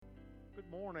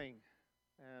morning,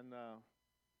 and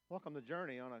welcome to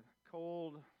Journey on a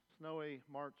cold, snowy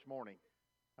March morning.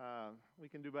 We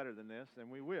can do better than this,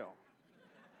 and we will.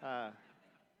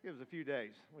 Give us a few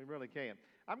days. We really can.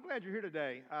 I'm glad you're here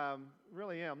today.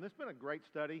 Really am. This has been a great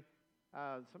study.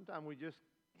 Sometimes we just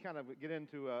kind of get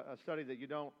into a study that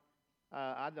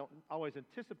I don't always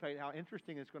anticipate how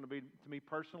interesting it's going to be to me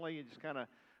personally. You just kind of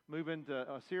move into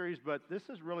a series, but this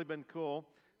has really been cool.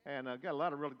 And I've got a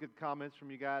lot of really good comments from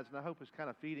you guys, and I hope it's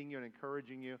kind of feeding you and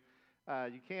encouraging you.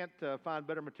 You can't find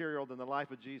better material than the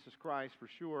life of Jesus Christ, for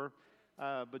sure.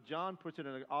 But John puts it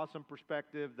in an awesome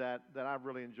perspective that I've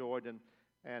really enjoyed,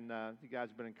 and you guys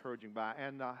have been encouraging by.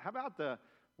 And how about the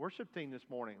worship team this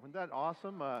morning? Wasn't that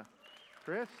awesome?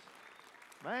 Chris?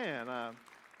 Man,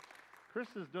 Chris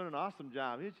is doing an awesome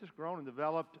job. He's just grown and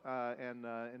developed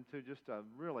into just a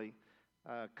really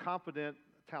confident,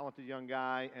 talented young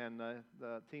guy, and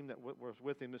the team that was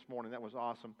with him this morning, that was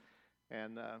awesome.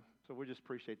 And so we just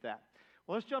appreciate that.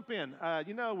 Well, let's jump in.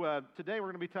 Today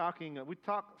we're going to be talking,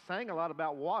 sang a lot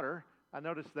about water. I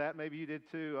noticed that. Maybe you did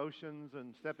too, oceans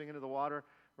and stepping into the water.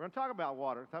 We're going to talk about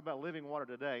water, talk about living water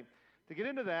today. To get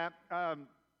into that,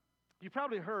 you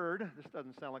probably heard, this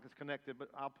doesn't sound like it's connected, but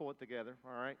I'll pull it together,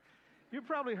 all right? You've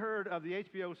probably heard of the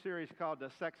HBO series called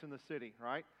Sex and the City,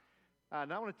 right?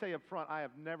 Now I want to tell you up front, I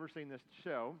have never seen this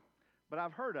show, but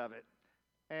I've heard of it.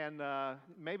 And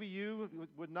maybe you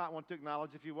would not want to acknowledge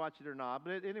if you watch it or not.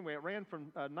 But anyway, it ran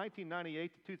from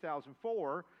 1998 to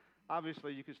 2004.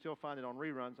 Obviously, you can still find it on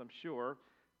reruns, I'm sure.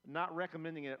 Not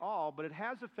recommending it at all, but it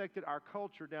has affected our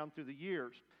culture down through the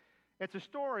years. It's a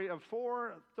story of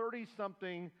four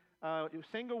 30-something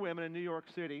single women in New York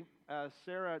City.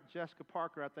 Sarah Jessica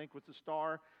Parker, I think, was the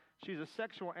star. She's a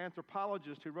sexual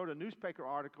anthropologist who wrote a newspaper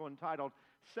article entitled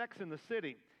Sex in the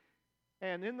City.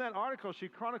 And in that article, she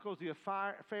chronicles the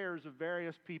affairs of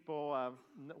various people,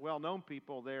 well-known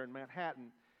people there in Manhattan.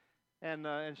 And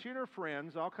she and her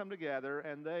friends all come together,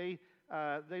 and they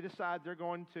decide they're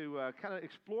going to kind of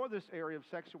explore this area of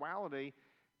sexuality.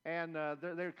 And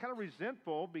they're kind of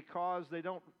resentful because they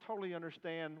don't totally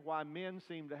understand why men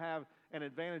seem to have an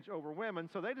advantage over women.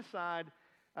 So they decide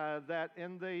that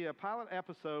in the pilot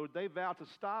episode, they vow to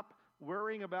stop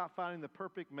worrying about finding the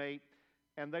perfect mate,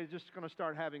 and they're just going to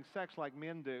start having sex like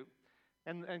men do.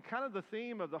 And kind of the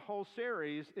theme of the whole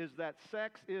series is that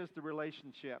sex is the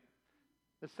relationship.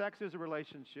 The sex is a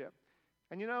relationship.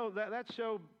 And you know, that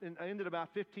show ended about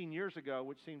 15 years ago,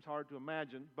 which seems hard to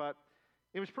imagine, but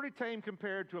it was pretty tame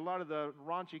compared to a lot of the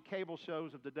raunchy cable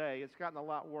shows of the day. It's gotten a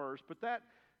lot worse, but that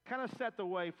kind of set the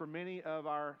way for many of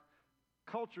our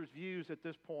culture's views at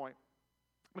this point,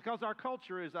 because our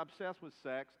culture is obsessed with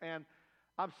sex and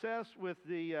obsessed with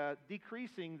the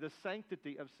decreasing the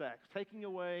sanctity of sex, taking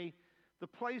away the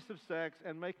place of sex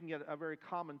and making it a very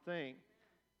common thing.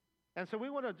 And so we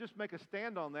want to just make a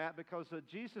stand on that, because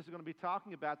Jesus is going to be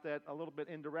talking about that a little bit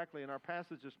indirectly in our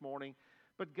passage this morning.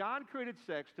 But God created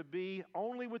sex to be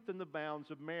only within the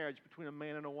bounds of marriage between a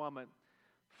man and a woman,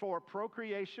 for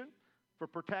procreation, for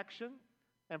protection,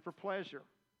 and for pleasure.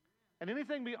 And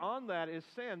anything beyond that is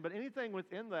sin, but anything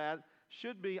within that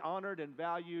should be honored and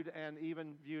valued and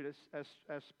even viewed as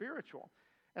spiritual.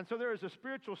 And so there is a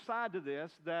spiritual side to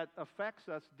this that affects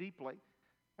us deeply.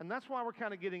 And that's why we're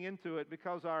kind of getting into it,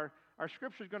 because our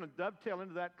scripture is going to dovetail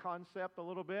into that concept a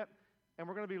little bit. And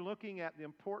we're going to be looking at the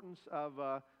importance of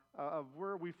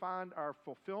where we find our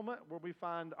fulfillment, where we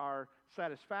find our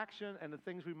satisfaction, and the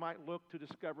things we might look to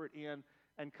discover it in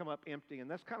and come up empty. And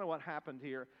that's kind of what happened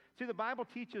here. See, the Bible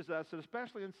teaches us that,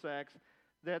 especially in sex,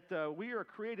 that we are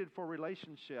created for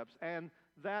relationships, and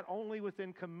that only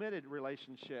within committed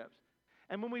relationships.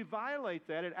 And when we violate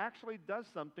that, it actually does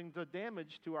something to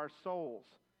damage to our souls.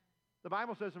 The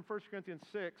Bible says in 1 Corinthians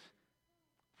 6,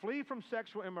 flee from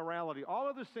sexual immorality. All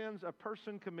of the sins a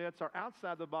person commits are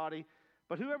outside the body,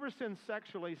 but whoever sins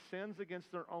sexually sins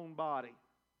against their own body.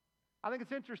 I think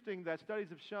it's interesting that studies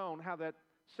have shown how that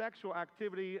sexual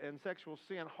activity and sexual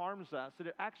sin harms us, that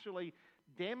it actually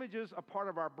damages a part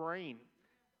of our brain.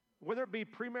 Whether it be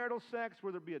premarital sex,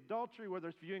 whether it be adultery, whether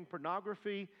it's viewing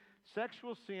pornography,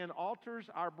 sexual sin alters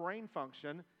our brain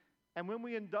function. And when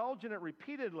we indulge in it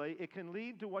repeatedly, it can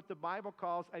lead to what the Bible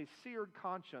calls a seared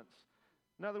conscience.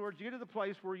 In other words, you get to the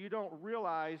place where you don't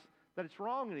realize that it's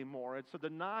wrong anymore. It's a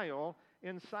denial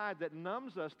inside that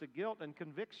numbs us to guilt and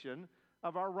conviction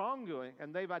of our wrongdoing.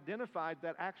 And they've identified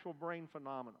that actual brain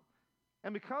phenomenon.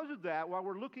 And because of that, while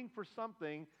we're looking for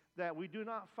something that we do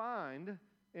not find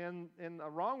in a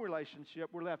wrong relationship,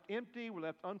 we're left empty, we're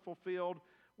left unfulfilled,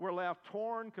 we're left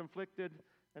torn, conflicted,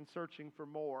 and searching for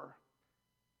more.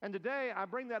 And today I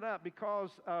bring that up because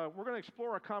we're going to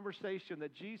explore a conversation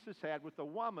that Jesus had with a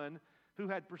woman who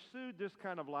had pursued this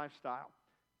kind of lifestyle.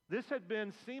 This had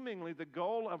been seemingly the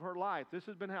goal of her life. This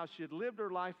has been how she had lived her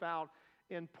life out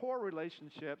in poor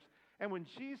relationships. And when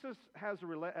Jesus has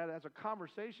a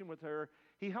conversation with her,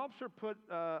 he helps her put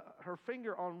her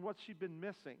finger on what she'd been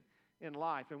missing in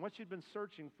life and what she'd been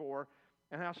searching for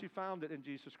and how she found it in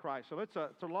Jesus Christ. So it's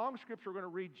a long scripture. We're going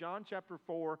to read John chapter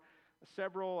 4,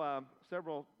 several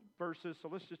verses. So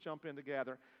let's just jump in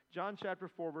together. John chapter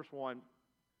 4, verse 1.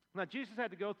 Now Jesus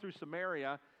had to go through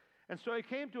Samaria, and so he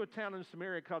came to a town in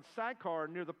Samaria called Sychar,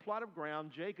 near the plot of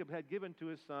ground Jacob had given to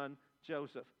his son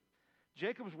Joseph.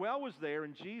 Jacob's well was there,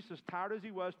 and Jesus, tired as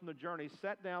he was from the journey,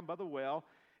 sat down by the well.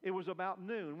 It was about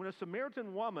noon. When a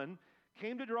Samaritan woman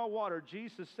came to draw water,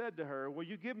 Jesus said to her, "Will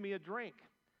you give me a drink?"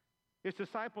 His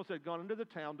disciples had gone into the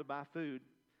town to buy food.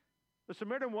 The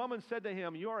Samaritan woman said to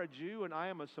him, "You are a Jew, and I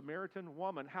am a Samaritan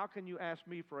woman. How can you ask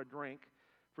me for a drink?"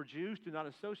 For Jews do not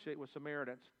associate with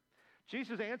Samaritans.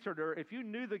 Jesus answered her, "If you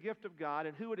knew the gift of God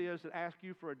and who it is that asks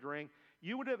you for a drink,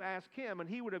 you would have asked him, and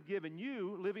he would have given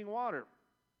you living water."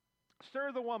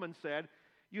 "Sir," the woman said,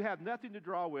 "you have nothing to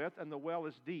draw with, and the well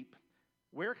is deep.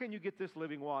 Where can you get this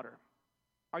living water?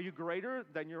 Are you greater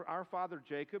than our father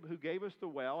Jacob, who gave us the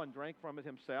well and drank from it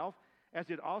himself, as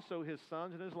did also his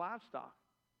sons and his livestock?"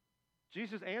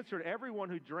 Jesus answered, "Everyone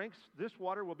who drinks this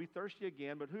water will be thirsty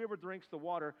again, but whoever drinks the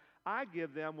water I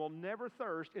give them will never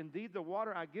thirst. Indeed, the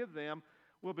water I give them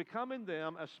will become in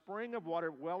them a spring of water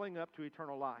welling up to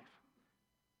eternal life."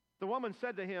 The woman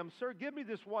said to him, "Sir, give me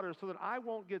this water so that I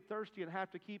won't get thirsty and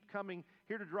have to keep coming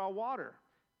here to draw water."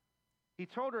 He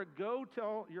told her, "Go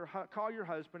call your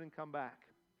husband and come back."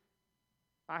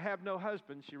 "I have no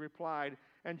husband," she replied.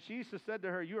 And Jesus said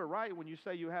to her, "You are right when you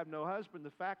say you have no husband.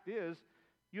 The fact is,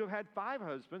 you have had 5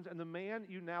 husbands, and the man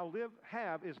you now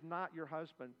have is not your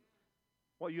husband.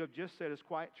 What you have just said is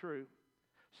quite true."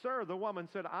 "Sir," the woman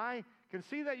said, "I can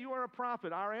see that you are a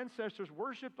prophet. Our ancestors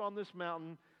worshipped on this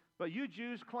mountain, but you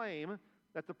Jews claim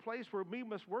that the place where we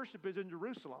must worship is in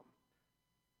Jerusalem."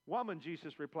 "Woman,"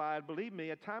 Jesus replied, "believe me,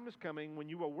 a time is coming when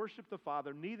you will worship the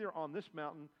Father neither on this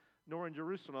mountain nor in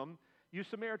Jerusalem. You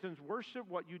Samaritans worship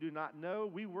what you do not know.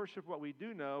 We worship what we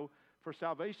do know, for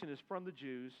salvation is from the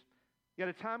Jews. Yet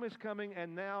a time is coming,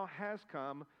 and now has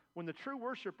come, when the true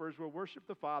worshipers will worship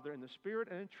the Father in the Spirit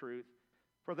and in truth,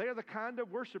 for they are the kind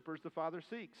of worshipers the Father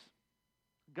seeks.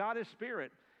 God is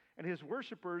Spirit, and his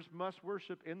worshipers must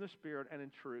worship in the Spirit and in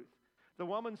truth." The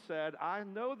woman said, "I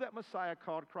know that Messiah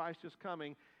called Christ is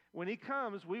coming. When he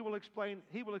comes, he will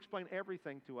explain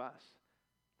everything to us."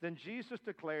 Then Jesus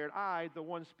declared, "I, the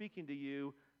one speaking to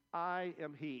you, I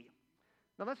am he."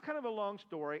 Now that's kind of a long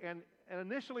story, and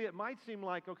initially it might seem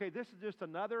like, okay, this is just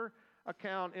another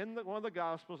account in one of the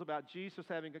Gospels about Jesus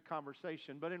having a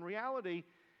conversation. But in reality,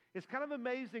 it's kind of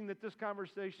amazing that this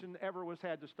conversation ever was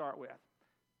had to start with.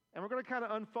 And we're going to kind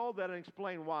of unfold that and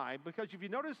explain why. Because if you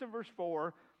notice in verse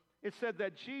 4, it said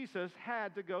that Jesus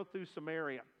had to go through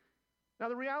Samaria. Now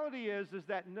the reality is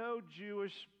that no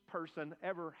Jewish person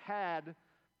ever had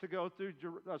to go through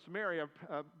Samaria,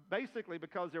 basically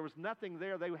because there was nothing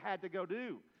there they had to go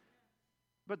do.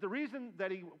 But the reason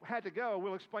that he had to go,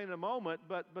 we'll explain in a moment,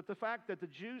 but the fact that the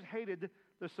Jews hated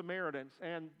the Samaritans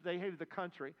and they hated the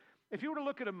country. If you were to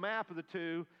look at a map of the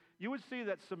two, you would see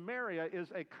that Samaria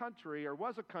is a country, or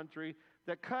was a country,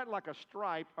 that cut like a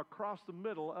stripe across the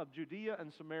middle of Judea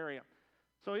and Samaria.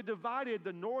 So it divided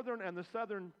the northern and the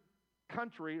southern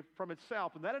country from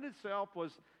itself, and that in itself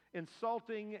was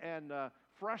insulting and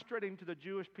frustrating to the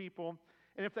Jewish people.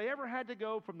 And if they ever had to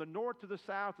go from the north to the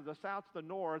south or the south to the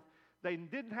north, they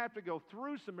didn't have to go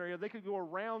through Samaria. They could go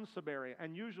around Samaria,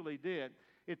 and usually did.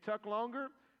 It took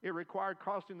longer. It required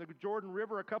crossing the Jordan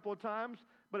River a couple of times,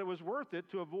 but it was worth it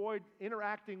to avoid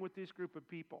interacting with this group of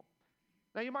people.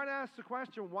 Now, you might ask the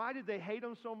question, why did they hate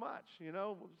them so much? You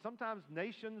know, sometimes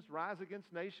nations rise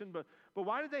against nation, but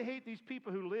why did they hate these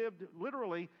people who lived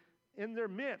literally in their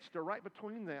midst or right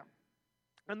between them?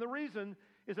 And the reason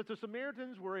is that the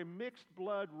Samaritans were a mixed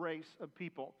blood race of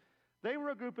people. They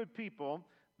were a group of people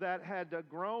that had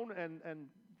grown, and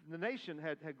the nation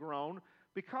had grown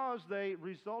because they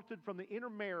resulted from the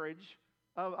intermarriage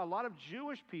of a lot of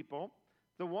Jewish people,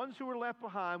 the ones who were left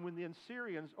behind when the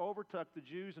Assyrians overtook the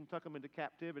Jews and took them into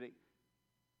captivity.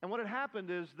 And what had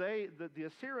happened is the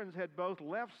Assyrians had both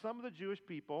left some of the Jewish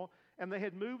people, and they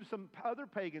had moved some other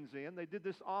pagans in. They did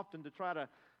this often to try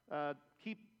to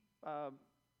keep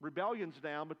rebellions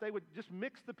down, but they would just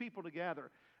mix the people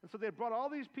together. And so they had brought all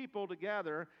these people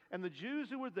together, and the Jews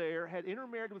who were there had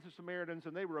intermarried with the Samaritans,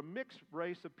 and they were a mixed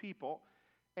race of people.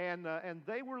 And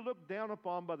they were looked down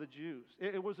upon by the Jews.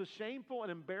 It was a shameful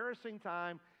and embarrassing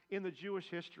time in the Jewish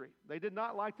history. They did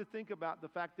not like to think about the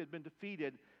fact they'd been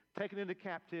defeated taken into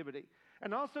captivity.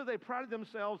 And also they prided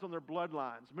themselves on their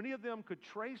bloodlines. Many of them could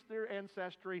trace their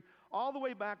ancestry all the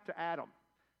way back to Adam.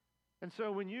 And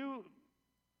so when you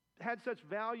had such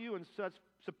value and such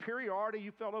superiority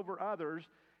you felt over others,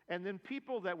 and then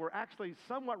people that were actually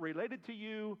somewhat related to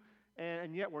you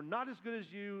and yet were not as good as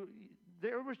you,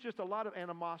 there was just a lot of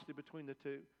animosity between the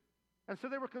two. And so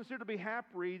they were considered to be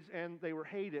half-breeds, and they were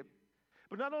hated.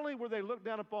 But not only were they looked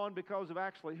down upon because of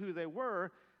actually who they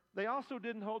were, they also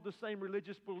didn't hold the same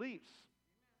religious beliefs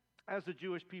as the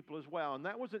Jewish people as well, and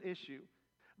that was an issue.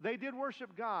 They did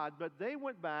worship God, but they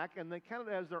went back and they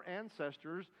counted as their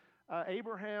ancestors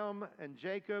Abraham and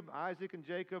Jacob, Isaac and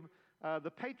Jacob,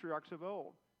 the patriarchs of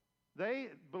old. They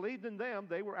believed in them.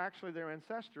 They were actually their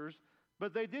ancestors,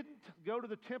 but they didn't go to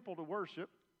the temple to worship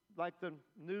like the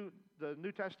New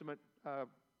Testament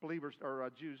believers or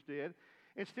Jews did.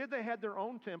 Instead, they had their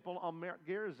own temple on Mount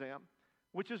Gerizim,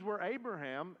 which is where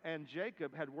Abraham and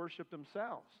Jacob had worshiped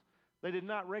themselves. They did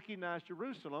not recognize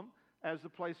Jerusalem as the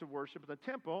place of worship. The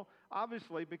temple,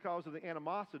 obviously, because of the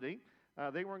animosity,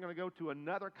 they weren't going to go to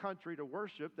another country to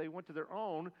worship. They went to their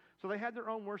own, so they had their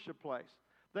own worship place.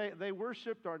 They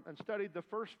worshiped and studied the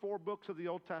first 4 books of the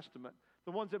Old Testament,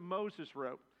 the ones that Moses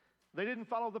wrote. They didn't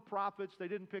follow the prophets. They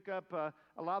didn't pick up a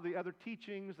lot of the other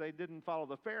teachings. They didn't follow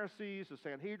the Pharisees, the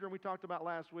Sanhedrin we talked about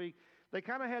last week. They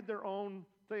kind of had their own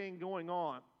thing going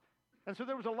on. And so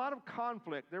there was a lot of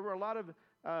conflict. There were a lot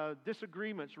of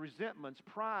disagreements, resentments,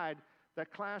 pride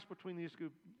that clashed between these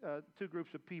two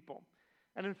groups of people.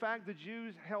 And in fact, the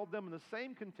Jews held them in the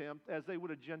same contempt as they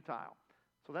would a Gentile.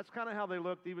 So that's kind of how they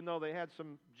looked. Even though they had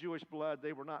some Jewish blood,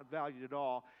 they were not valued at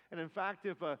all. And in fact,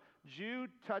 if a Jew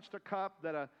touched a cup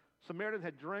that a Samaritan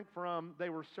had drank from, they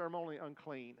were ceremonially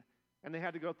unclean, and they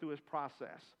had to go through his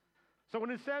process. So when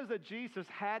it says that Jesus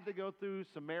had to go through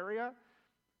Samaria,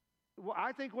 well,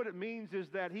 I think what it means is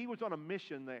that he was on a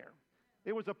mission there.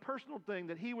 It was a personal thing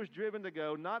that he was driven to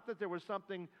go, not that there was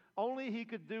something only he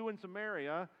could do in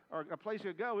Samaria or a place he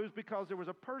could go. It was because there was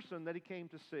a person that he came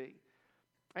to see.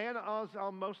 And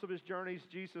on most of his journeys,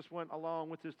 Jesus went along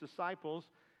with his disciples,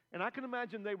 and I can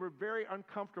imagine they were very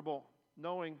uncomfortable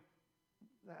knowing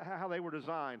how they were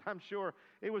designed. I'm sure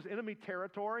it was enemy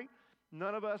territory.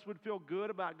 None of us would feel good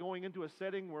about going into a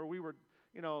setting where we were,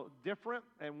 different,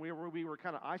 and we were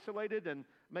kind of isolated and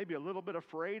maybe a little bit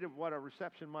afraid of what a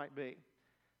reception might be.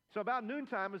 So about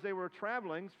noontime, as they were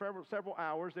traveling several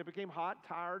hours, they became hot,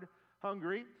 tired,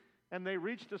 hungry, and they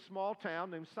reached a small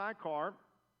town named Sychar,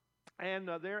 and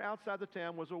there outside the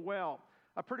town was a well,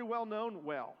 a pretty well-known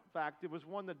well. In fact, it was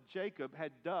one that Jacob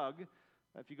had dug.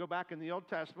 If you go back in the Old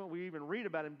Testament, we even read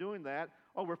about him doing that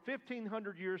over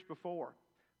 1,500 years before.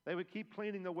 They would keep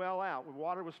cleaning the well out. When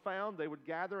water was found, they would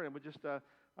gather, and it would just,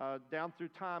 down through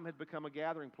time, had become a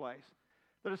gathering place.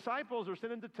 The disciples were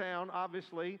sent into town,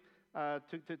 obviously,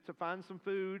 to find some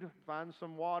food, find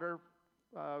some water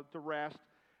to rest.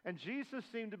 And Jesus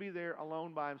seemed to be there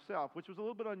alone by himself, which was a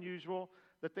little bit unusual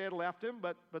that they had left him,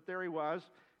 but there he was.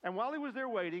 And while he was there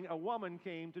waiting, a woman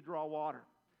came to draw water.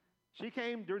 She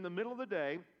came during the middle of the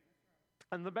day,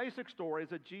 and the basic story is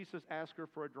that Jesus asked her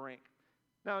for a drink.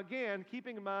 Now again,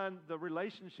 keeping in mind the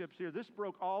relationships here, this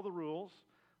broke all the rules.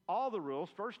 All the rules.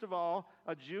 First of all,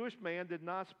 a Jewish man did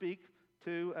not speak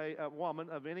to a woman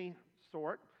of any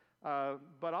sort,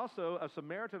 but also a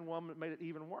Samaritan woman made it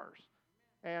even worse.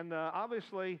 And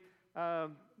obviously,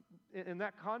 in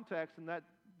that context, in that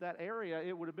area,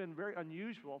 it would have been very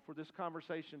unusual for this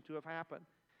conversation to have happened.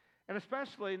 And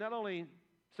especially not only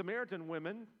Samaritan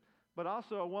women, but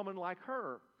also a woman like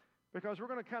her, because we're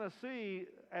going to kind of see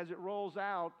as it rolls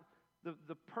out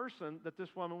the person that this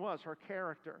woman was, her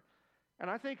character. And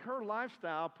I think her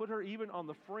lifestyle put her even on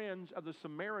the fringe of the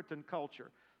Samaritan culture.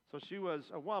 So she was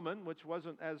a woman, which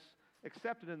wasn't as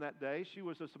accepted in that day. She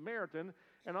was a Samaritan,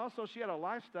 and also she had a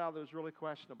lifestyle that was really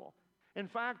questionable. In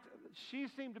fact, she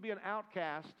seemed to be an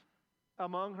outcast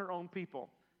among her own people.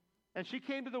 And she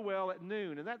came to the well at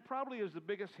noon, and that probably is the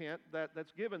biggest hint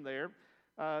that's given there.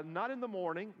 Not in the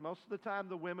morning. Most of the time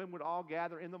the women would all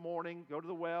gather in the morning, go to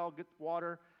the well, get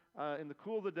water in the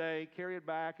cool of the day, carry it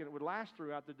back, and it would last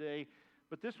throughout the day.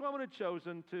 But this woman had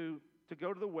chosen to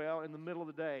go to the well in the middle of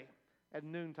the day at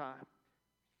noontime.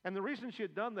 And the reason she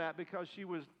had done that because she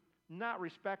was not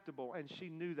respectable, and she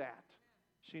knew that.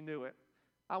 She knew it.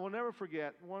 I will never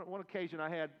forget one occasion I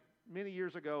had many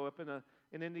years ago up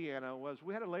in Indiana was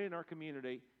we had a lady in our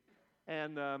community,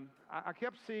 and I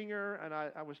kept seeing her, and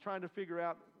I was trying to figure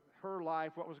out her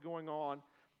life, what was going on.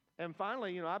 And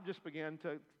finally, I just began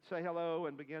to say hello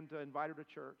and began to invite her to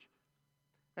church.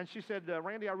 And she said,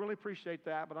 Randy, I really appreciate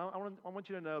that, but I want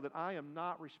you to know that I am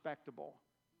not respectable,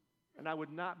 and I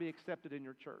would not be accepted in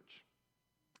your church.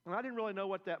 And I didn't really know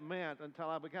what that meant until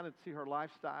I began to see her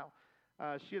lifestyle.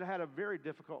 She had had a very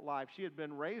difficult life. She had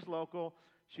been raised local.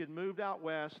 She had moved out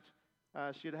west.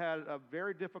 She had had a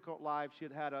very difficult life. She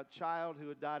had had a child who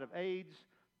had died of AIDS.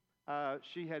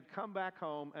 She had come back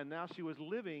home, and now she was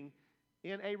living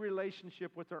in a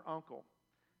relationship with her uncle.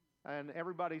 And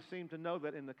everybody seemed to know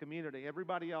that in the community.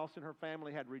 Everybody else in her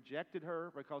family had rejected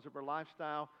her because of her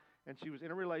lifestyle, and she was in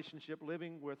a relationship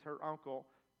living with her uncle.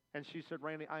 And she said,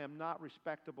 Randy, I am not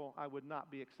respectable. I would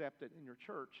not be accepted in your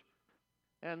church.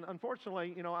 And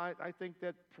unfortunately, I think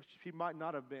that she might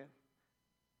not have been.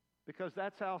 Because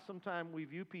that's how sometimes we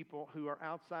view people who are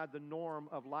outside the norm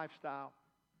of lifestyle.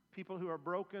 People who are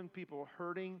broken, people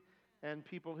hurting, and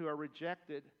people who are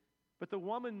rejected. But the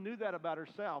woman knew that about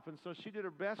herself, and so she did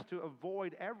her best to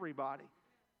avoid everybody.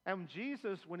 And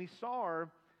Jesus, when he saw her,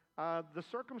 the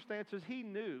circumstances, he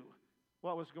knew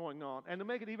what was going on. And to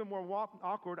make it even more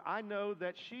awkward, I know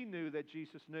that she knew that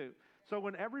Jesus knew. So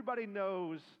when everybody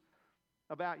knows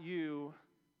about you,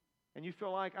 and you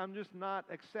feel like I'm just not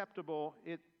acceptable,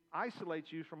 it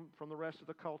isolates you from the rest of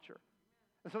the culture.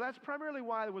 And so that's primarily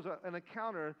why there was an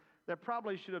encounter that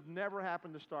probably should have never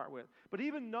happened to start with. But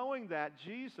even knowing that,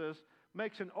 Jesus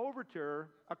makes an overture,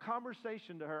 a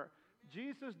conversation to her.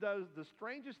 Jesus does the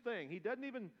strangest thing. He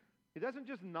doesn't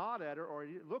just nod at her or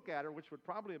look at her, which would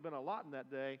probably have been a lot in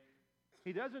that day.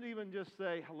 He doesn't even just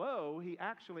say hello. He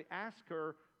actually asks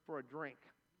her for a drink.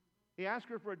 He asked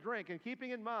her for a drink, and keeping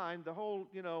in mind the whole,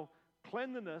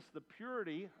 cleanliness, the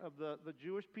purity of the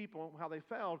Jewish people, how they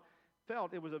felt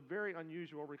it was a very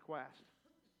unusual request.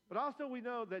 But also we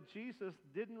know that Jesus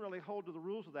didn't really hold to the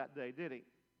rules of that day, did he?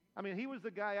 I mean, he was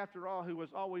the guy, after all, who was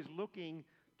always looking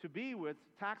to be with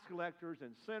tax collectors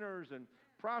and sinners and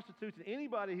prostitutes and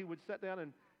anybody who would sit down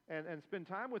and spend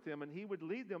time with him, and he would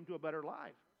lead them to a better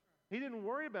life. He didn't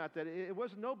worry about that. It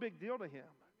was no big deal to him.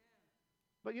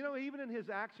 But, even in his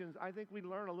actions, I think we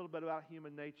learn a little bit about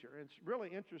human nature. And it's really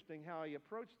interesting how he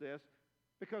approached this,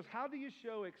 because how do you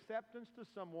show acceptance to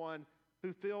someone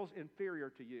who feels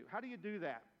inferior to you? How do you do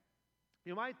that?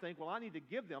 You might think, well, I need to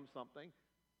give them something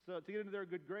so to get into their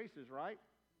good graces, right?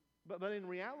 But in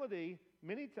reality,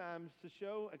 many times to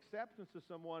show acceptance to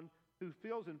someone who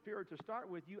feels inferior to start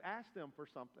with, you ask them for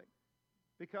something.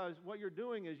 Because what you're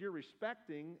doing is you're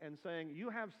respecting and saying, you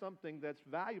have something that's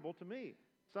valuable to me,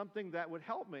 something that would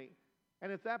help me.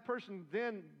 And if that person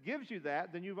then gives you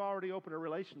that, then you've already opened a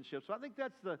relationship. So I think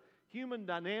that's the human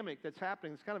dynamic that's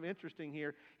happening. It's kind of interesting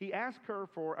here. He asked her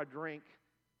for a drink,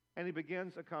 and he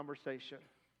begins a conversation.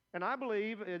 And I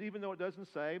believe, even though it doesn't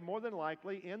say, more than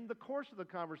likely, in the course of the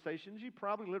conversation, she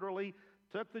probably literally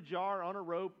took the jar on a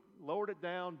rope, lowered it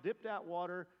down, dipped out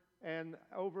water, and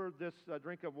over this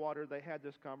drink of water, they had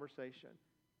this conversation.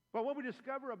 But what we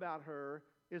discover about her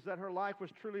is that her life was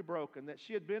truly broken, that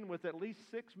she had been with at least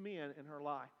 6 men in her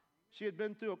life. She had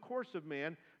been through a course of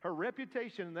men. Her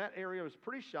reputation in that area was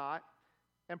pretty shot,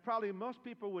 and probably most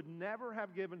people would never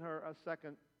have given her a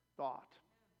second thought.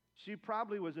 She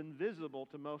probably was invisible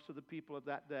to most of the people of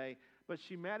that day, but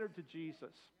she mattered to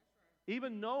Jesus.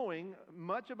 Even knowing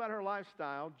much about her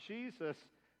lifestyle, Jesus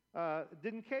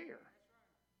didn't care.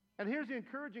 And here's the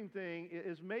encouraging thing,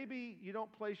 is maybe you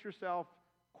don't place yourself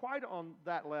quite on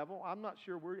that level. I'm not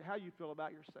sure how you feel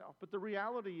about yourself. But the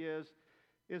reality is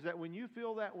that when you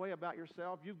feel that way about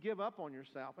yourself, you give up on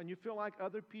yourself, and you feel like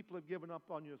other people have given up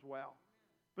on you as well.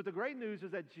 But the great news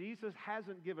is that Jesus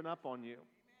hasn't given up on you.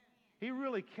 He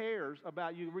really cares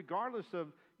about you regardless of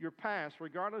your past,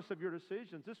 regardless of your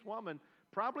decisions. This woman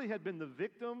probably had been the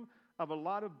victim of a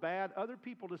lot of bad other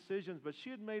people's decisions, but she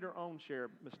had made her own share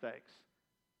of mistakes.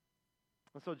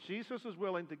 And so Jesus was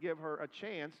willing to give her a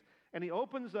chance, and he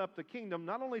opens up the kingdom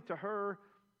not only to her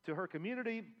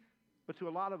community, but to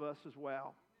a lot of us as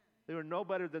well. They were no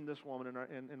better than this woman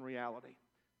in reality.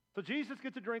 So Jesus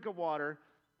gets a drink of water,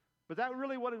 but that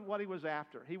really wasn't what he was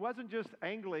after. He wasn't just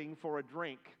angling for a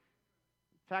drink.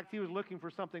 In fact, he was looking for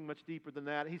something much deeper than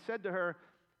that. He said to her,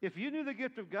 if you knew the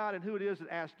gift of God and who it is that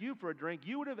asked you for a drink,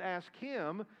 you would have asked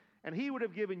him, and he would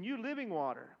have given you living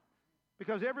water.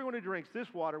 Because everyone who drinks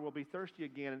this water will be thirsty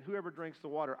again, and whoever drinks the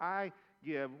water I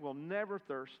give will never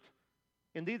thirst.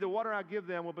 Indeed, the water I give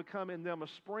them will become in them a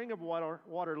spring of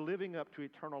water living up to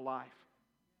eternal life.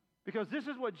 Because this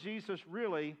is what Jesus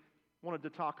really wanted to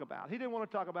talk about. He didn't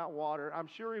want to talk about water. I'm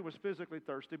sure he was physically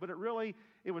thirsty, but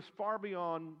it was far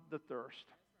beyond the thirst.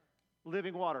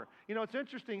 Living water. It's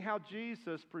interesting how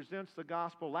Jesus presents the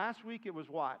gospel. Last week it was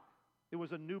what? It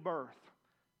was a new birth.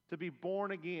 To be born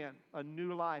again, a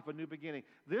new life, a new beginning.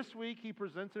 This week he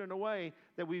presents it in a way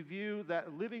that we view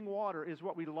that living water is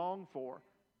what we long for.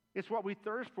 It's what we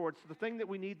thirst for. It's the thing that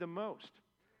we need the most.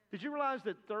 Did you realize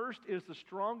that thirst is the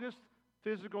strongest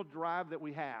physical drive that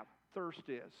we have? Thirst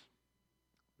is.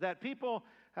 That people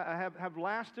have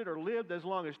lasted or lived as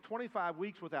long as 25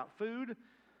 weeks without food,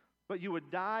 but you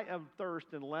would die of thirst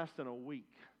in less than a week.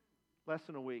 Less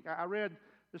than a week. I read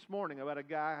this morning about a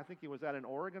guy, I think he was out in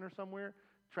Oregon or somewhere,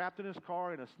 trapped in his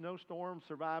car in a snowstorm,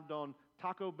 survived on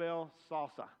Taco Bell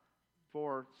salsa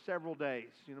for several days.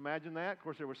 You can imagine that? Of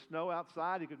course, there was snow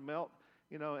outside. He could melt,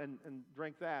 and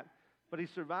drink that. But he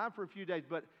survived for a few days.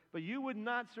 But you would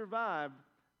not survive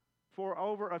for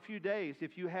over a few days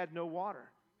if you had no water.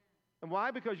 And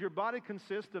why? Because your body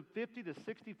consists of 50 to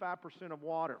 65% of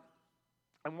water.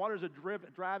 And water is a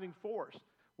driving force.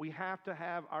 We have to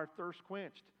have our thirst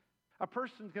quenched. A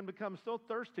person can become so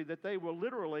thirsty that they will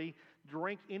literally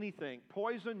drink anything.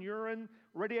 Poison, urine,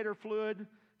 radiator fluid.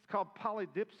 It's called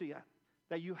polydipsia.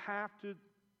 That you have to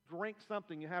drink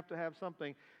something. You have to have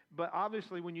something. But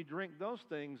obviously when you drink those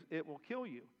things, it will kill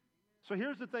you. So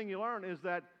here's the thing you learn is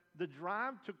that the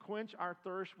drive to quench our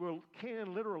thirst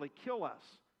can literally kill us.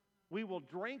 We will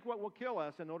drink what will kill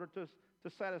us in order to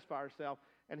satisfy ourselves.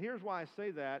 And here's why I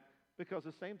say that, because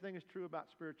the same thing is true about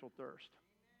spiritual thirst.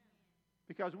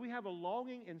 Because we have a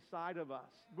longing inside of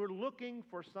us. We're looking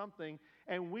for something,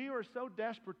 and we are so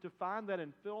desperate to find that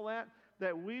and fill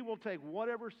that we will take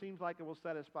whatever seems like it will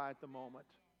satisfy at the moment.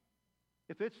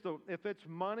 If it's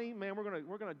money, man,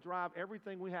 we're gonna drive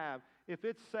everything we have. If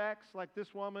it's sex, like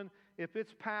this woman, if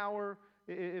it's power,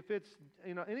 if it's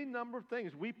any number of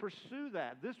things, we pursue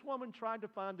that. This woman tried to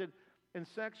find it in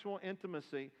sexual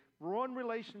intimacy, one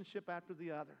relationship after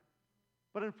the other.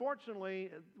 But unfortunately,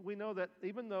 we know that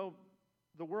even though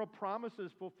the world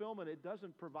promises fulfillment, it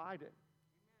doesn't provide it.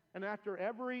 And after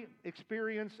every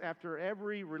experience, after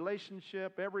every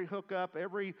relationship, every hookup,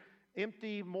 every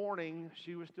empty morning,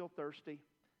 she was still thirsty.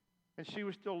 And she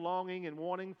was still longing and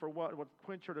wanting for what would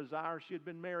quench her desire. She had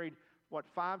been married,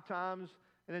 5 times,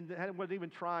 and then wasn't even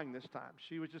trying this time.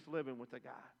 She was just living with a guy.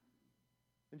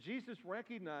 And Jesus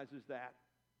recognizes that.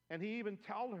 And he even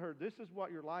told her, this is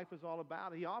what your life is all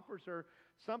about. He offers her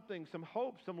something, some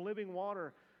hope, some living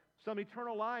water, some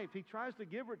eternal life. He tries to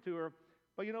give it to her.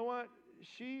 But you know what?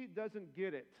 She doesn't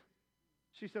get it.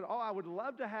 She said, I would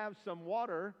love to have some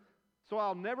water so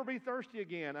I'll never be thirsty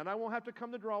again and I won't have to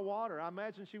come to draw water. I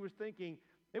imagine she was thinking,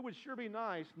 it would sure be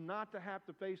nice not to have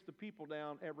to face the people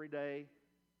down every day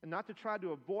and not to try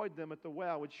to avoid them at the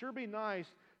well. It would sure be nice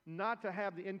not to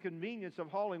have the inconvenience of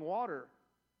hauling water.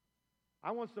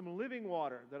 I want some living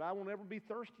water that I won't ever be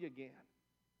thirsty again.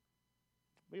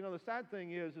 But the sad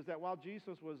thing is that while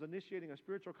Jesus was initiating a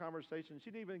spiritual conversation, she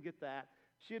didn't even get that.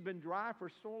 She had been dry for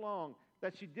so long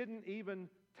that she didn't even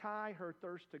tie her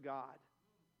thirst to God.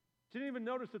 She didn't even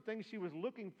notice the thing she was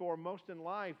looking for most in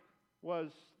life was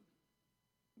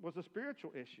a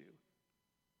spiritual issue.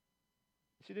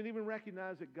 She didn't even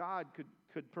recognize that God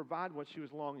could provide what she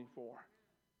was longing for.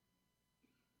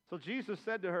 So Jesus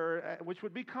said to her, which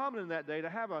would be common in that day, to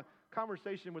have a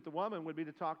conversation with the woman would be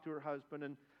to talk to her husband.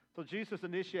 And so Jesus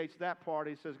initiates that part.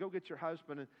 He says, go get your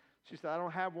husband. And she said, I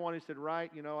don't have one. He said, right,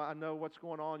 I know what's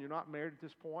going on. You're not married at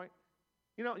this point.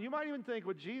 You might even think,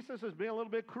 well, Jesus is being a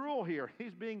little bit cruel here.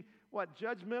 He's being,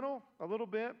 judgmental a little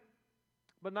bit?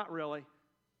 But not really.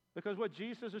 Because what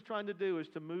Jesus is trying to do is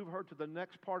to move her to the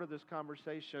next part of this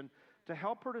conversation, to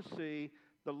help her to see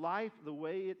the life, the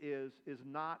way it is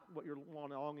not what you're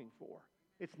longing for.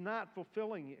 It's not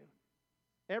fulfilling you.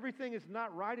 Everything is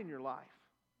not right in your life.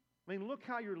 I mean, look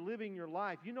how you're living your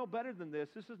life. You know better than this.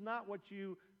 This is not what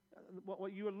you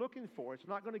are looking for. It's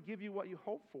not going to give you what you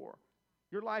hope for.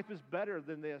 Your life is better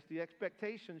than this. The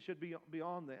expectation should be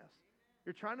beyond this.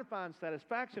 You're trying to find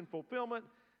satisfaction, fulfillment,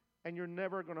 and you're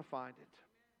never going to find it.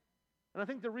 And I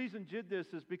think the reason did this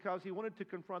is because he wanted to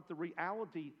confront the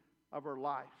reality of her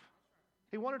life.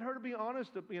 He wanted her to be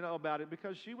honest, about it,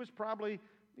 because she was probably,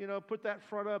 put that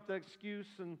front up, that excuse,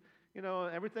 and,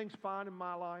 everything's fine in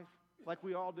my life, like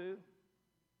we all do.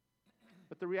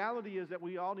 But the reality is that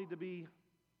we all need to be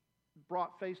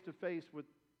brought face to face with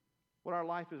what our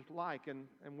life is like and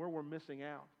where we're missing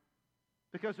out.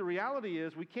 Because the reality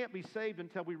is we can't be saved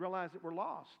until we realize that we're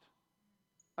lost.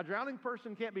 A drowning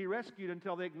person can't be rescued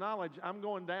until they acknowledge, I'm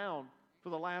going down for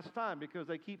the last time, because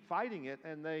they keep fighting it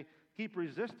and they keep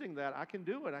resisting that. I can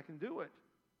do it. I can do it.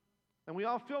 And we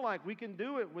all feel like we can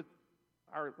do it with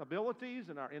our abilities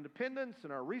and our independence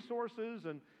and our resources,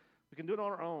 and we can do it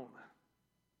on our own.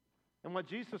 And what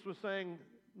Jesus was saying,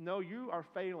 no, you are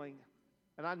failing.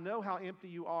 And I know how empty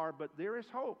you are, but there is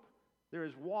hope. There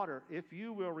is water if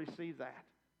you will receive that.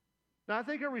 Now, I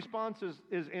think her response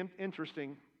is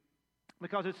interesting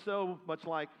because it's so much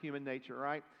like human nature,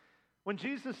 right? When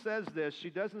Jesus says this, she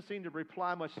doesn't seem to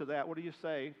reply much to that. What do you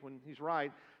say when he's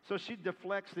right? So she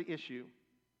deflects the issue.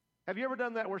 Have you ever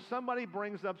done that where somebody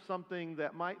brings up something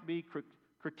that might be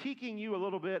critiquing you a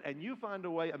little bit and you find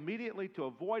a way immediately to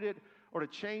avoid it or to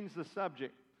change the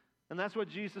subject? And that's what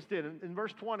Jesus did. In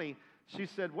verse 20, she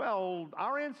said, well,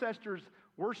 our ancestors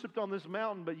worshiped on this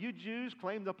mountain, but you Jews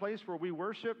claim the place where we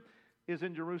worship is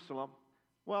in Jerusalem.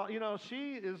 Well, you know,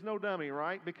 she is no dummy,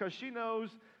 right? Because she knows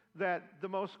that the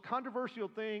most controversial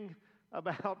thing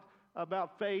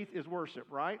about faith is worship,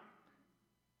 right?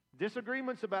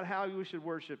 Disagreements about how you should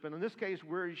worship, and in this case,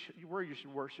 where you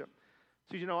should worship.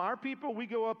 So, you know, our people, we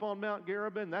go up on Mount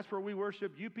Gerubim, that's where we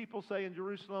worship. You people say in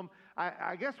Jerusalem.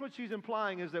 I guess what she's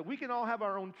implying is that we can all have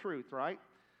our own truth, right?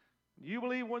 You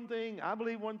believe one thing, I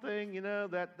believe one thing, you know,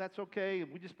 that's okay.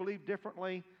 We just believe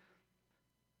differently.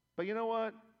 But you know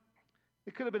what?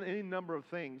 It could have been any number of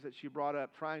things that she brought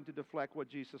up trying to deflect what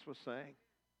Jesus was saying.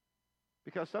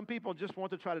 Because some people just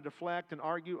want to try to deflect and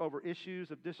argue over issues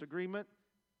of disagreement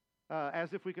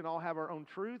as if we can all have our own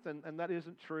truth, and that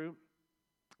isn't true.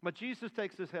 But Jesus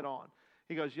takes this head on.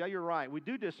 He goes, yeah, you're right. We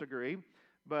do disagree,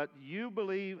 but you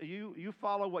believe, you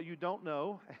follow what you don't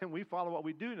know, and we follow what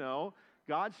we do know.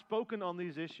 God's spoken on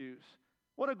these issues.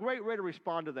 What a great way to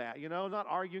respond to that, you know, not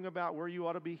arguing about where you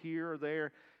ought to be here or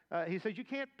there. He says you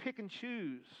can't pick and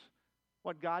choose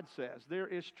what God says. There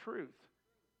is truth.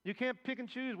 You can't pick and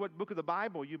choose what book of the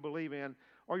Bible you believe in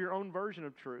or your own version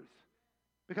of truth.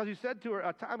 Because he said to her,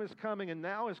 a time is coming and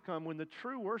now has come when the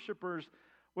true worshipers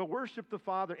will worship the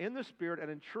Father in the Spirit and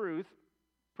in truth,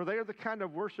 for they are the kind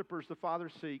of worshipers the Father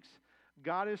seeks.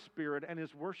 God is Spirit, and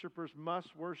his worshipers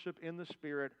must worship in the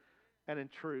Spirit and in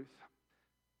truth.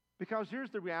 Because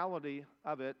here's the reality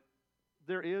of it.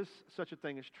 There is such a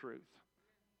thing as truth.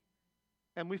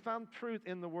 And we found truth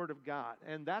in the Word of God.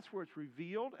 And that's where it's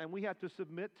revealed, and we have to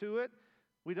submit to it.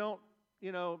 We don't,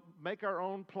 you know, make our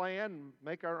own plan,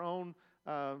 make our own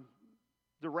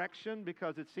direction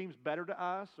because it seems better to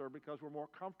us or because we're more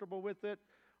comfortable with it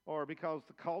or because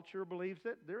the culture believes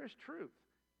it. There is truth.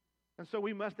 And so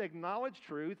we must acknowledge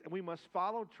truth, and we must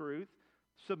follow truth,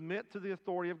 submit to the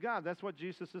authority of God. That's what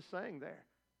Jesus is saying there.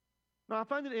 Now, I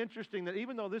find it interesting that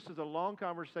even though this is a long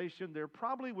conversation, there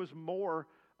probably was more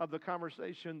of the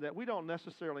conversation that we don't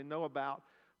necessarily know about,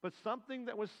 but something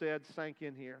that was said sank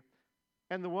in here.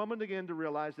 And the woman began to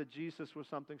realize that Jesus was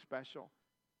something special.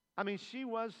 I mean, she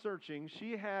was searching.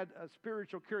 She had a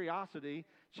spiritual curiosity.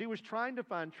 She was trying to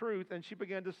find truth, and she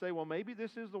began to say, well, maybe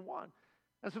this is the one.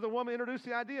 And so the woman introduced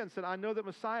the idea and said, I know that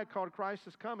Messiah called Christ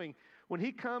is coming. When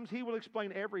he comes, he will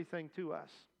explain everything to us.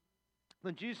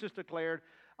 Then Jesus declared,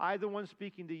 I, the one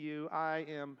speaking to you, I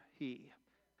am he.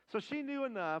 So she knew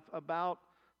enough about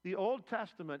the Old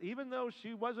Testament, even though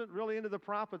she wasn't really into the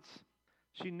prophets,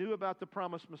 she knew about the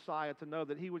promised Messiah to know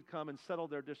that he would come and settle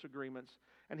their disagreements,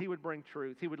 and he would bring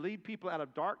truth. He would lead people out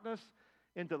of darkness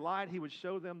into light. He would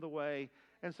show them the way.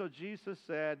 And so Jesus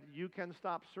said, you can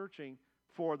stop searching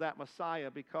for that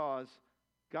Messiah because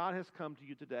God has come to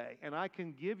you today, and I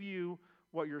can give you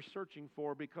what you're searching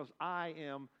for because I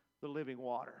am the living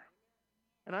water.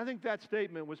 And I think that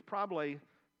statement was probably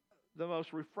the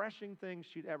most refreshing thing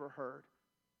she'd ever heard.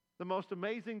 The most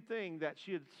amazing thing that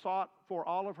she had sought for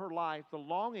all of her life, the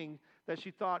longing that she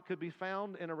thought could be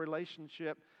found in a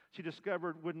relationship, she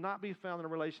discovered would not be found in a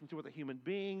relationship with a human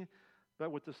being,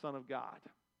 but with the Son of God.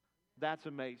 That's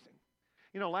amazing.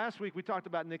 You know, last week we talked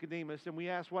about Nicodemus, and we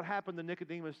asked what happened to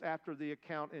Nicodemus after the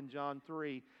account in John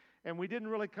 3. And we didn't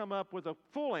really come up with a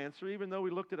full answer, even though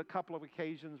we looked at a couple of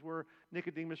occasions where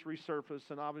Nicodemus resurfaced,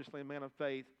 and obviously a man of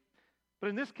faith. But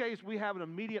in this case, we have an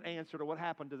immediate answer to what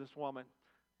happened to this woman.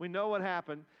 We know what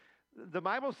happened. The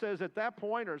Bible says at that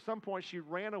point or at some point she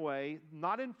ran away,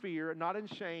 not in fear, not in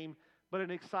shame, but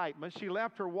in excitement. She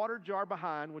left her water jar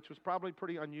behind, which was probably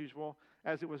pretty unusual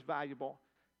as it was valuable.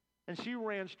 And she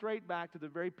ran straight back to the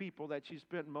very people that she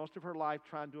spent most of her life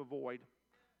trying to avoid.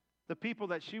 The people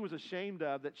that she was ashamed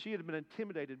of, that she had been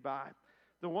intimidated by.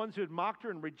 The ones who had mocked her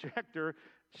and rejected her.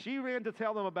 She ran to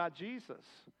tell them about Jesus.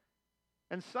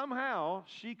 And somehow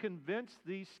she convinced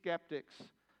these skeptics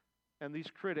and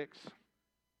these critics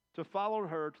to follow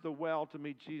her to the well to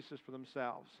meet Jesus for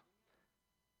themselves.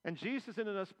 And Jesus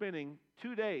ended up spending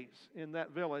 2 days in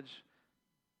that village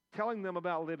telling them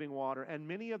about living water. And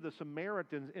many of the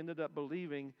Samaritans ended up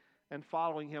believing and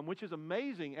following him, which is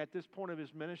amazing at this point of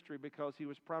his ministry because he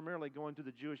was primarily going to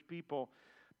the Jewish people.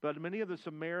 But many of the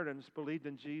Samaritans believed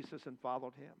in Jesus and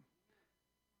followed him.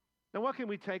 Now, what can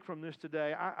we take from this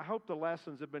today? I hope the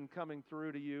lessons have been coming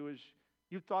through to you as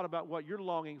you've thought about what you're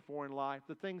longing for in life,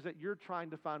 the things that you're trying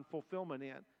to find fulfillment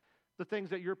in, the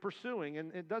things that you're pursuing.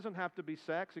 And it doesn't have to be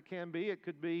sex. It can be. It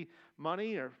could be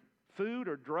money or food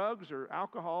or drugs or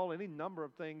alcohol, any number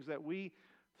of things that we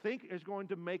think is going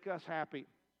to make us happy.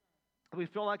 We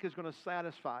feel like it's going to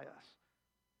satisfy us.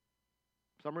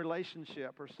 Some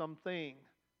relationship or something,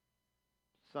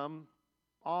 some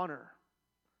honor.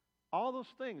 All those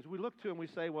things we look to and we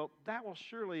say, well, that will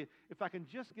surely, if I can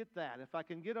just get that, if I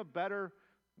can get a better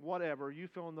whatever, you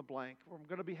fill in the blank, I'm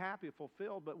going to be happy,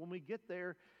 fulfilled. But when we get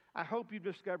there, I hope you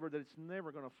discover that it's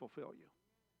never going to fulfill you.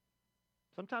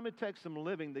 Sometimes it takes some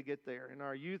living to get there. In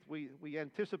our youth, we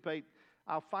anticipate,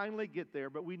 I'll finally get there,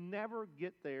 but we never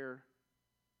get there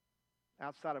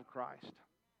outside of Christ,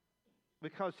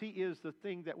 because He is the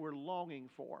thing that we're longing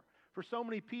for. For so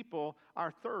many people,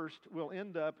 our thirst will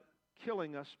end up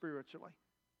killing us spiritually,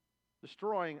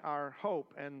 destroying our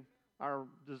hope and our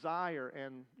desire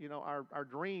and, our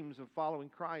dreams of following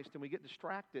Christ, and we get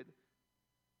distracted.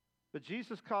 But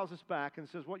Jesus calls us back and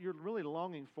says, what you're really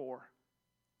longing for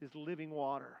is living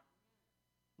water.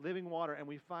 Living water, and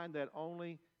we find that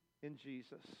only in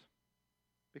Jesus.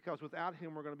 Because without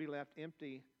Him, we're going to be left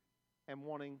empty and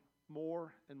wanting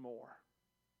more and more.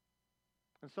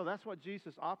 And so that's what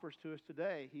Jesus offers to us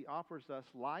today. He offers us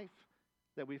life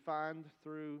that we find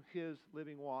through His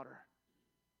living water.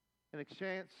 And a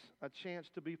chance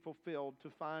to be fulfilled,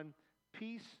 to find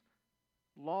peace,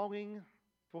 longing,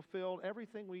 fulfilled,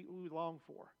 everything we long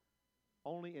for,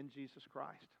 only in Jesus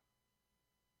Christ.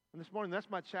 And this morning, that's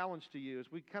my challenge to you, as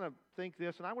we kind of think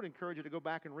this, and I would encourage you to go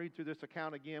back and read through this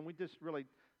account again. We just really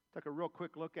took a real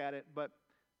quick look at it, but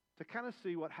to kind of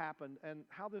see what happened and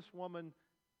how this woman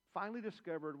finally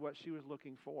discovered what she was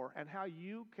looking for, and how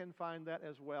you can find that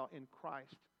as well in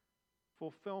Christ.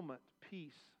 Fulfillment,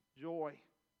 peace, joy,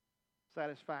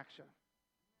 satisfaction.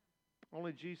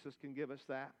 Only Jesus can give us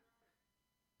that.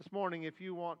 This morning, if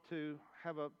you want to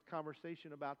have a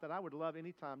conversation about that, I would love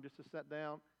any time just to sit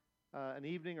down an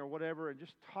evening or whatever and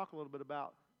just talk a little bit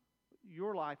about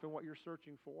your life and what you're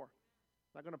searching for.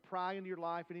 I'm not going to pry into your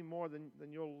life any more than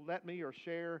you'll let me or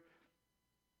share.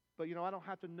 But, I don't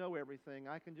have to know everything.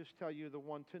 I can just tell you the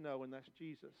one to know, and that's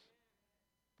Jesus.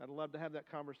 I'd love to have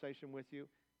that conversation with you.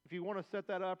 If you want to set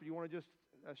that up, or you want to just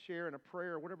share in a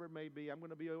prayer or whatever it may be, I'm going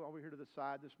to be over here to the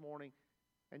side this morning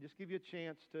and just give you a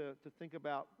chance to think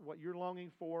about what you're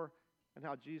longing for and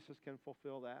how Jesus can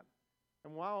fulfill that.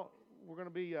 And while we're going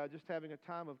to be just having a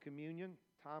time of communion,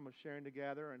 time of sharing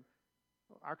together, and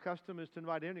our custom is to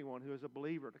invite anyone who is a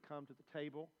believer to come to the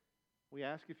table. We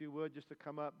ask, if you would, just to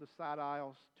come up the side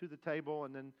aisles to the table,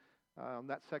 and then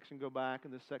that section go back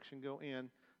and this section go in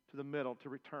to the middle to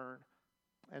return.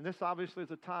 And this obviously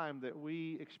is a time that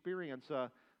we experience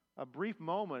a brief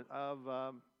moment of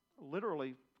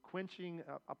literally quenching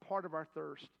a part of our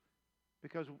thirst,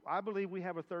 because I believe we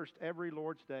have a thirst every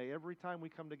Lord's Day, every time we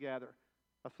come together,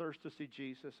 a thirst to see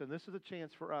Jesus. And this is a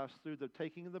chance for us, through the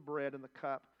taking of the bread and the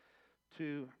cup,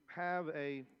 to have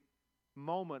a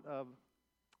moment of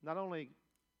not only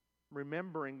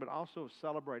remembering, but also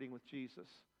celebrating with Jesus.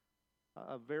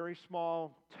 A very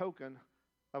small token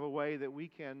of a way that we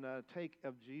can take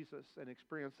of Jesus and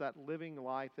experience that living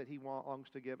life that He longs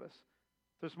to give us.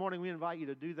 This morning, we invite you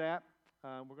to do that.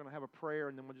 We're going to have a prayer,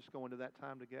 and then we'll just go into that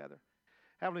time together.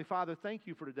 Heavenly Father, thank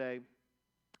you for today.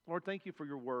 Lord, thank you for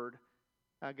your word.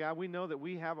 God, we know that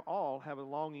we all have a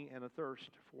longing and a thirst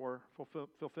for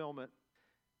fulfillment.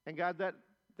 And God,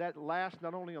 that lasts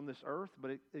not only on this earth,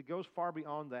 but it goes far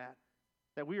beyond that.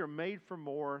 That we are made for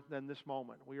more than this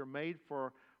moment. We are made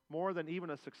for more than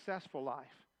even a successful life.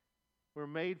 We're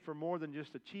made for more than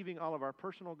just achieving all of our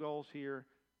personal goals here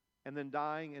and then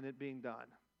dying and it being done.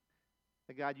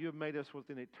 And God, you have made us with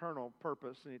an eternal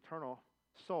purpose, an eternal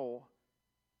soul,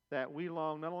 that we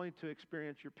long not only to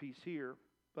experience your peace here,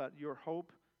 but your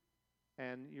hope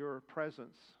and your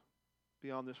presence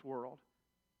beyond this world.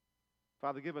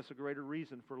 Father, give us a greater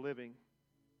reason for living.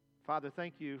 Father,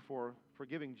 thank you for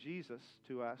giving Jesus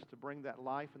to us to bring that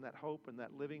life and that hope and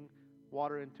that living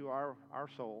water into our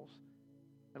souls.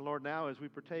 And Lord, now as we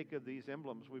partake of these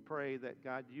emblems, we pray that,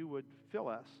 God, you would fill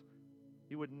us.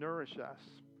 You would nourish us.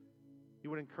 You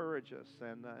would encourage us.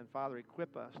 And Father,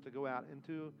 equip us to go out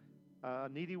into a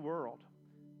needy world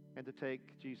and to take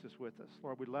Jesus with us.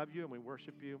 Lord, we love you and we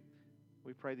worship you.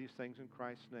 We pray these things in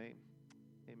Christ's name.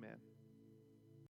 Amen.